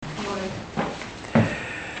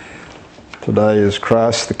Today is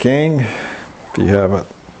Christ the King, if you haven't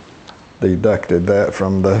deducted that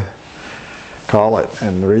from the collect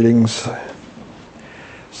and readings.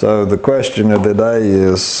 So the question of the day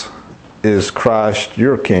is Christ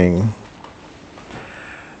your King?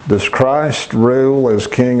 Does Christ rule as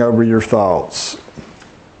King over your thoughts?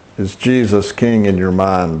 Is Jesus King in your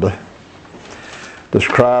mind? Does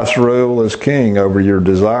Christ rule as King over your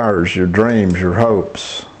desires, your dreams, your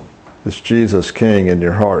hopes? Is Jesus King in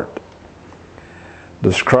your heart?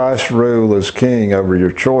 Does Christ rule as King over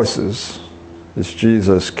your choices? Is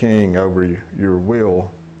Jesus King over your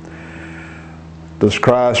will? Does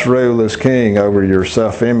Christ rule as King over your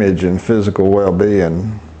self-image and physical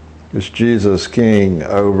well-being? Is Jesus King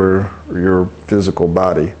over your physical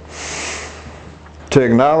body? To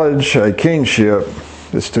acknowledge a kingship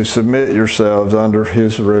is to submit yourselves under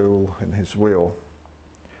His rule and His will.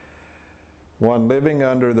 One living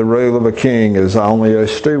under the rule of a king is only a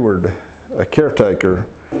steward, a caretaker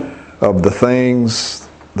of the things,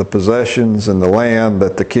 the possessions, and the land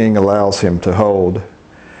that the king allows him to hold.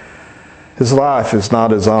 His life is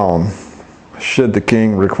not his own. Should the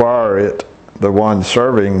king require it, the one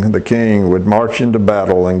serving the king would march into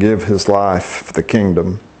battle and give his life for the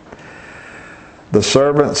kingdom. The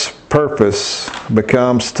servant's purpose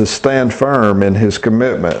becomes to stand firm in his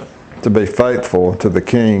commitment to be faithful to the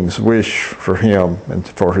king's wish for him and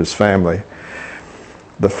for his family.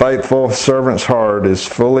 The faithful servant's heart is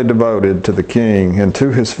fully devoted to the king and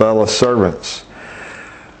to his fellow servants,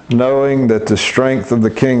 knowing that the strength of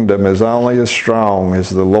the kingdom is only as strong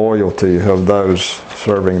as the loyalty of those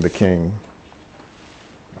serving the king.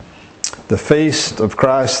 The feast of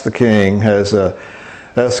Christ the King has an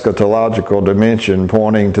eschatological dimension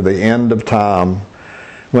pointing to the end of time,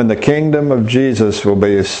 when the kingdom of Jesus will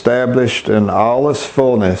be established in all its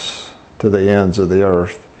fullness to the ends of the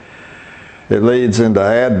earth. It leads into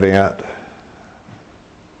Advent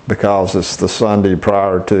because it's the Sunday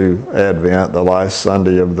prior to Advent, the last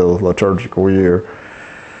Sunday of the liturgical year.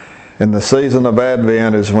 And the season of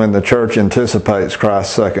Advent is when the church anticipates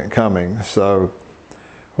Christ's second coming. So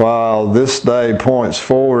while this day points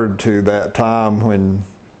forward to that time when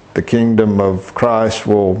the kingdom of Christ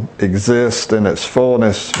will exist in its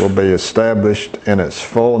fullness, will be established in its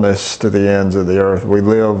fullness to the ends of the earth, we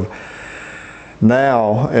live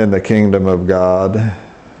now in the kingdom of God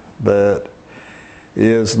that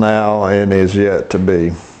is now and is yet to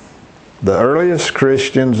be. The earliest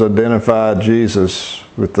Christians identified Jesus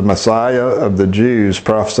with the Messiah of the Jews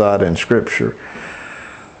prophesied in Scripture.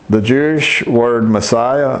 The Jewish word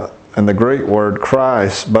Messiah and the Greek word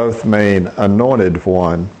Christ both mean anointed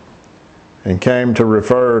one, and came to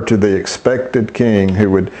refer to the expected king who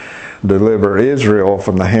would deliver Israel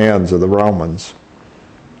from the hands of the Romans.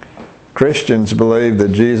 Christians believe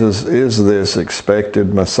that Jesus is this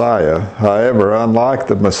expected Messiah. However, unlike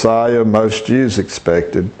the Messiah most Jews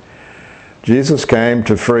expected, Jesus came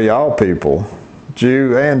to free all people,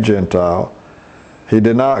 Jew and Gentile. He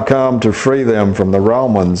did not come to free them from the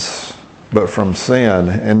Romans, but from sin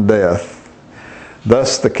and death.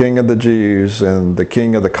 Thus the King of the Jews and the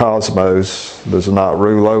King of the cosmos does not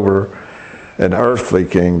rule over an earthly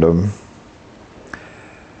kingdom.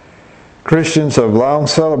 Christians have long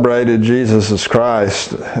celebrated Jesus as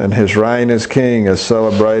Christ, and His reign as King is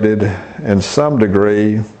celebrated in some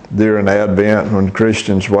degree during Advent when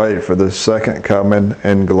Christians wait for the second coming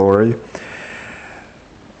in glory.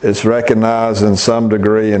 It's recognized in some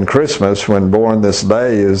degree in Christmas when born this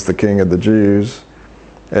day is the King of the Jews.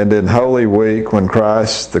 And in Holy Week, when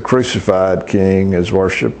Christ, the crucified King, is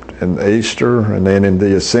worshipped, in Easter, and then in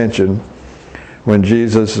the Ascension, when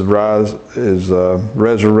Jesus is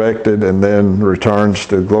resurrected and then returns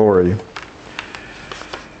to glory.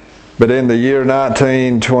 But in the year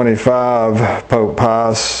 1925, Pope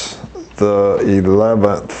Pius the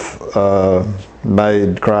 11th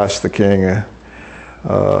made Christ the King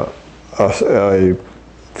a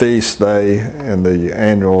feast day in the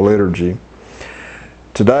annual liturgy.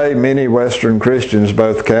 Today, many Western Christians,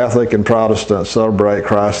 both Catholic and Protestant, celebrate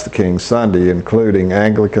Christ the King Sunday, including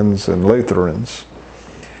Anglicans and Lutherans.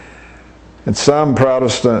 In some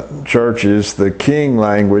Protestant churches, the King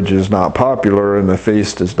language is not popular and the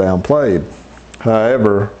feast is downplayed.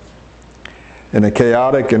 However, in a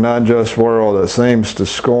chaotic and unjust world that seems to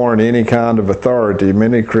scorn any kind of authority,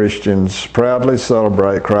 many Christians proudly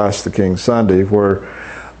celebrate Christ the King Sunday, where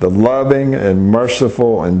the loving and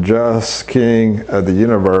merciful and just King of the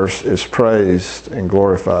universe is praised and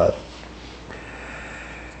glorified.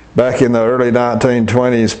 Back in the early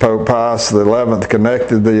 1920s, Pope Pius XI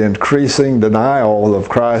connected the increasing denial of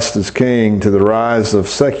Christ as King to the rise of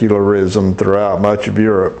secularism throughout much of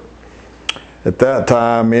Europe. At that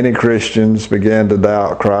time, many Christians began to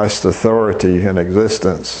doubt Christ's authority and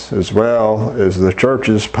existence, as well as the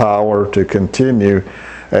church's power to continue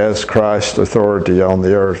as Christ's authority on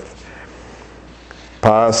the earth.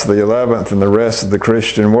 Pius XI and the rest of the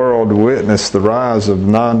Christian world witnessed the rise of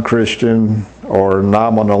non-Christian or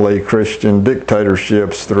nominally Christian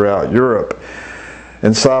dictatorships throughout Europe,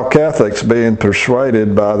 and saw Catholics being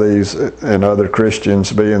persuaded by these, and other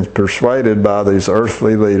Christians being persuaded by these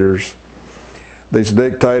earthly leaders. These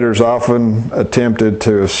dictators often attempted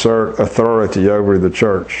to assert authority over the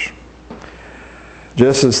church.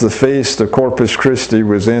 Just as the feast of Corpus Christi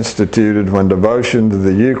was instituted when devotion to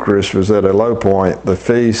the Eucharist was at a low point, the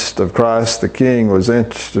feast of Christ the King was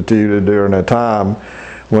instituted during a time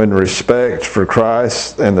when respect for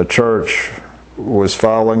Christ and the church was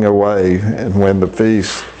falling away and when the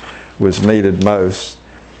feast was needed most.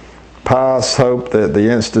 Pius hoped that the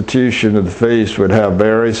institution of the feast would have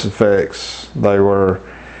various effects. They were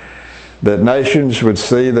that nations would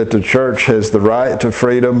see that the church has the right to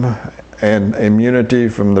freedom and immunity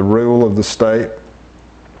from the rule of the state,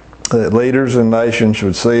 that leaders and nations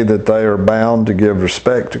would see that they are bound to give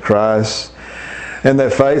respect to Christ, and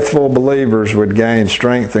that faithful believers would gain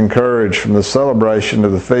strength and courage from the celebration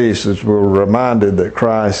of the feast as we were reminded that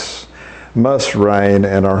Christ must reign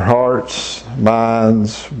in our hearts,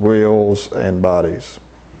 minds, wills, and bodies.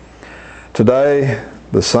 Today,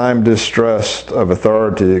 the same distrust of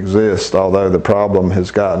authority exists, although the problem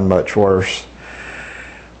has gotten much worse.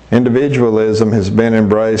 Individualism has been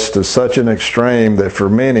embraced to such an extreme that for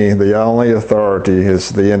many, the only authority is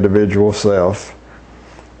the individual self.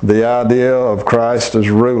 The idea of Christ as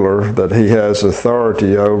ruler, that he has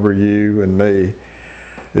authority over you and me,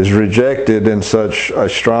 is rejected in such a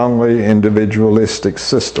strongly individualistic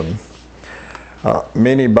system.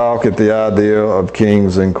 Many balk at the idea of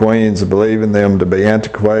kings and queens, believing them to be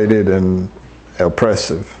antiquated and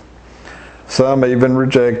oppressive. Some even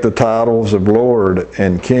reject the titles of Lord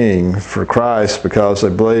and King for Christ because they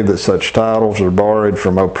believe that such titles are borrowed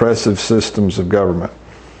from oppressive systems of government.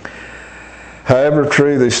 However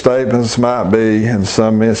true these statements might be in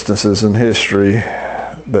some instances in history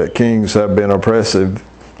that kings have been oppressive,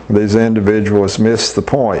 these individuals miss the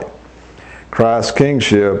point. Christ's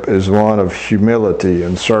kingship is one of humility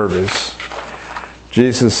and service.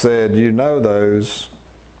 Jesus said, you know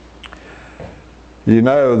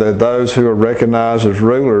that those who are recognized as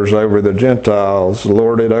rulers over the Gentiles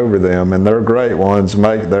lord it over them, and their great ones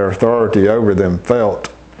make their authority over them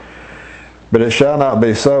felt. But it shall not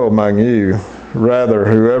be so among you. Rather,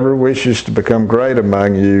 whoever wishes to become great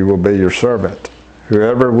among you will be your servant.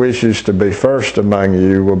 Whoever wishes to be first among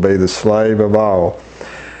you will be the slave of all.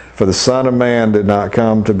 For the Son of Man did not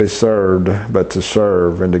come to be served, but to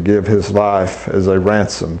serve, and to give his life as a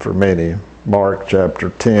ransom for many. Mark chapter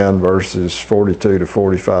 10, verses 42 to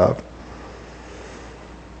 45.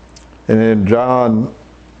 And in John,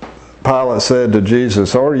 Pilate said to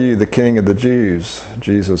Jesus, are you the King of the Jews?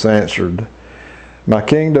 Jesus answered, my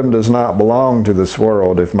kingdom does not belong to this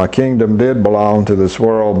world. If my kingdom did belong to this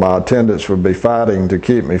world, my attendants would be fighting to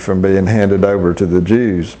keep me from being handed over to the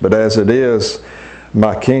Jews. But as it is,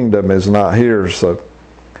 my kingdom is not here. So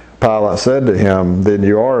Pilate said to him, then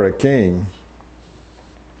you are a king.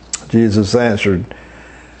 Jesus answered,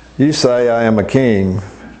 you say I am a king.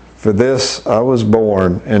 For this I was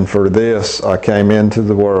born, and for this I came into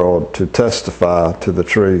the world, to testify to the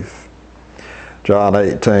truth. John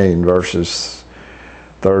 18, verses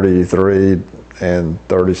 33 and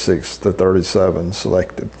 36 to 37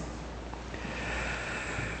 selected.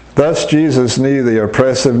 Thus Jesus knew the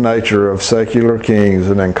oppressive nature of secular kings,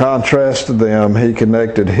 and in contrast to them, he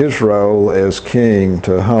connected his role as king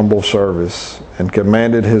to humble service and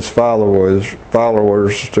commanded his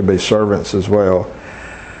followers to be servants as well.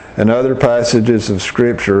 In other passages of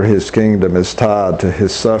Scripture, his kingdom is tied to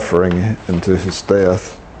his suffering and to his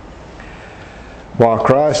death. While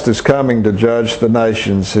Christ is coming to judge the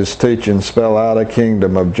nations, his teachings spell out a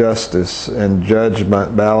kingdom of justice and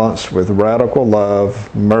judgment balanced with radical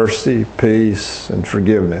love, mercy, peace, and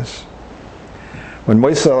forgiveness. When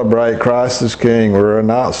we celebrate Christ as King, we're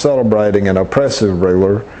not celebrating an oppressive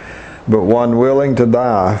ruler, but one willing to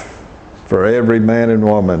die for every man and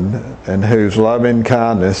woman, and whose loving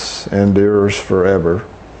kindness endures forever.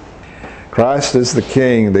 Christ is the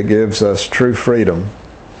King that gives us true freedom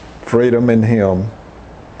in him.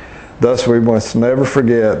 Thus we must never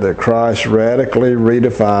forget that Christ radically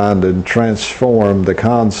redefined and transformed the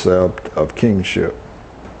concept of kingship.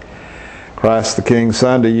 Christ the King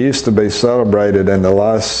Sunday used to be celebrated in the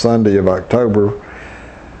last Sunday of October,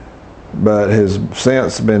 but has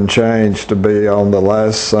since been changed to be on the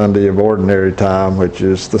last Sunday of Ordinary Time, which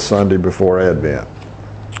is the Sunday before Advent.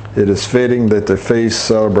 It is fitting that the feast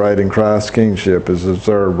celebrating Christ's kingship is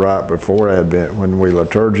observed right before Advent, when we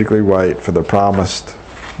liturgically wait for the promised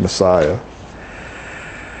Messiah.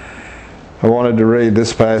 I wanted to read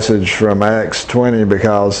this passage from Acts 20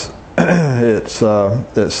 because it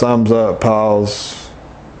sums up Paul's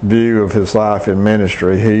view of his life in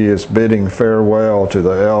ministry. He is bidding farewell to the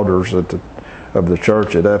elders of the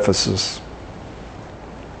church at Ephesus.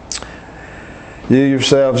 You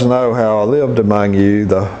yourselves know how I lived among you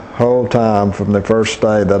the whole time from the first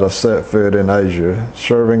day that I set foot in Asia,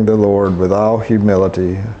 serving the Lord with all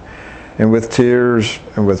humility and with tears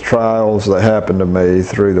and with trials that happened to me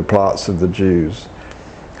through the plots of the Jews.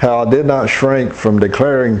 How I did not shrink from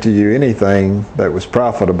declaring to you anything that was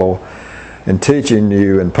profitable, and teaching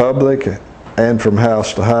you in public and from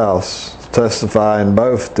house to house, testifying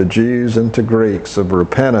both to Jews and to Greeks of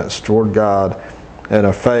repentance toward God and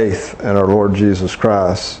of faith in our Lord Jesus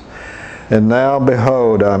Christ. And now,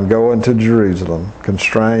 behold, I am going to Jerusalem,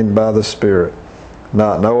 constrained by the Spirit,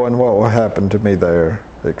 not knowing what will happen to me there,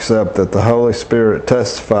 except that the Holy Spirit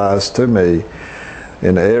testifies to me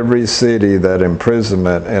in every city that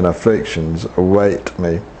imprisonment and afflictions await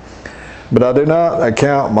me. But I do not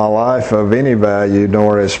account my life of any value,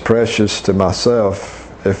 nor as precious to myself,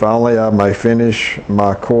 if only I may finish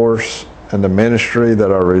my course and the ministry that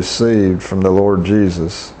I received from the Lord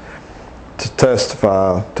Jesus, to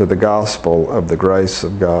testify to the gospel of the grace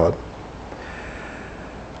of God.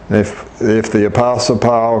 If the Apostle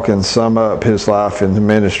Paul can sum up his life in the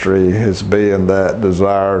ministry as being that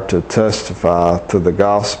desire to testify to the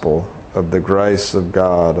gospel of the grace of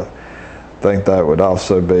God, I think that would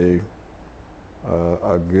also be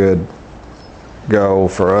a good goal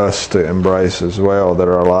for us to embrace as well, that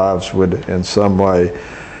our lives would in some way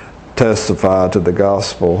testify to the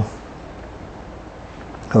gospel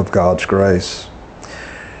of God's grace.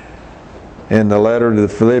 In the letter to the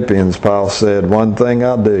Philippians, Paul said, "One thing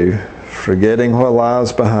I do, forgetting what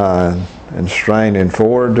lies behind and straining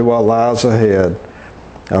forward to what lies ahead,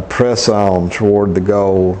 I press on toward the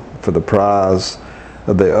goal for the prize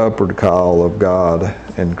of the upward call of God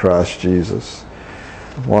in Christ Jesus."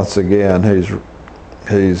 Once again,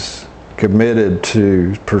 he's committed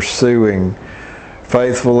to pursuing,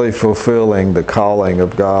 faithfully fulfilling the calling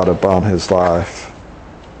of God upon his life.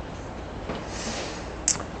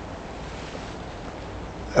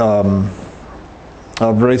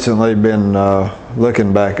 I've recently been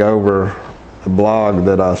looking back over a blog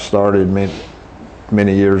that I started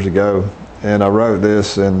many years ago, and I wrote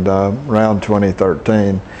this in around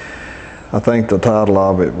 2013. I think the title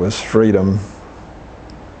of it was Freedom.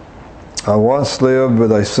 I once lived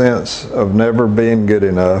with a sense of never being good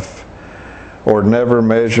enough or never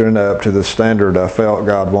measuring up to the standard I felt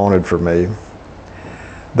God wanted for me.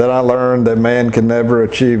 Then I learned that man can never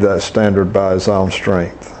achieve that standard by his own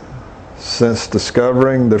strength. Since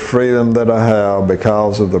discovering the freedom that I have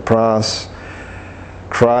because of the price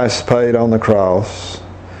Christ paid on the cross,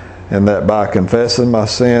 and that by confessing my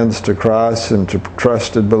sins to Christ and to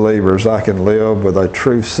trusted believers, I can live with a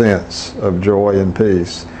true sense of joy and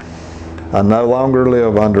peace. I no longer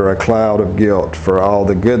live under a cloud of guilt for all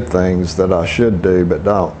the good things that I should do but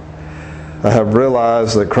don't. I have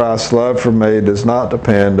realized that Christ's love for me does not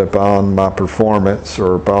depend upon my performance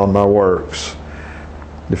or upon my works.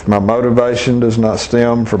 If my motivation does not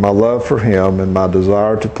stem from my love for Him and my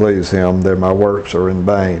desire to please Him, then my works are in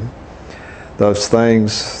vain. Those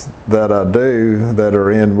things that I do that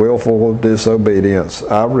are in willful disobedience,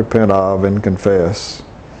 I repent of and confess.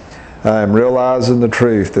 I am realizing the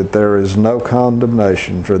truth that there is no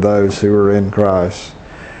condemnation for those who are in Christ.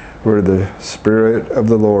 Where the Spirit of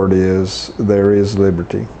the Lord is, there is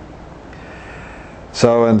liberty.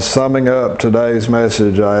 So in summing up today's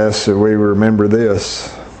message, I ask that we remember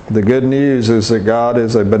this. The good news is that God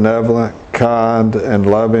is a benevolent, kind, and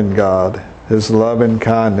loving God. His loving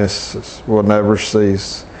kindness will never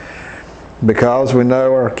cease. Because we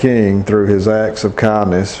know our King through His acts of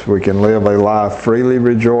kindness, we can live a life freely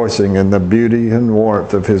rejoicing in the beauty and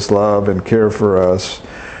warmth of His love and care for us,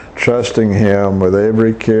 trusting Him with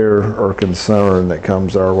every care or concern that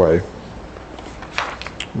comes our way.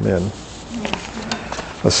 Amen.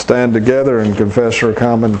 Let's stand together and confess our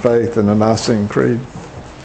common faith in the Nicene Creed.